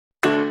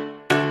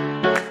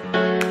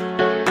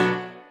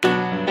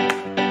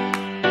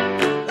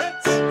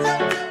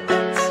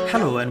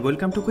and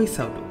welcome to Quix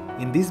How To.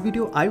 In this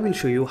video, I will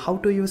show you how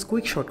to use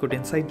Quix shortcut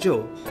inside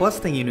Joe.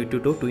 First thing you need to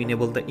do to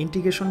enable the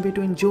integration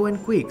between Joe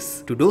and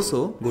Quix. To do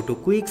so, go to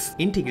Quix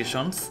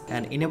Integrations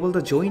and enable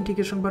the Joe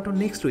integration button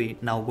next to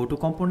it. Now go to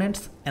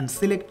Components and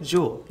select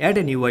Joe. Add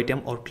a new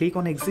item or click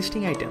on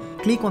existing item.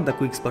 Click on the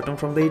Quix button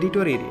from the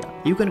editor area.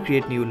 You can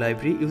create new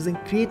library using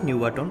create new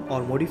button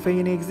or modify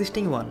any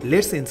existing one.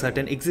 Let's insert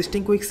an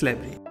existing Quix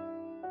library.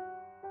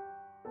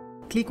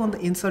 Click on the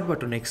insert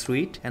button next to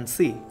it and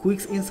see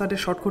Quix insert a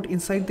shortcode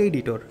inside the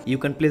editor. You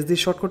can place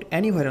this shortcode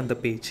anywhere on the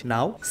page.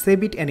 Now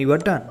save it and you are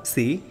done.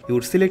 See,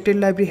 your selected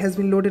library has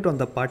been loaded on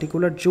the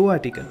particular Joe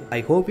article.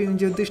 I hope you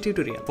enjoyed this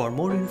tutorial. For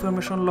more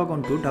information log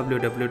on to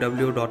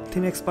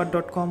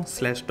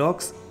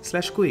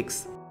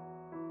www.themexpert.com/docs/Quix.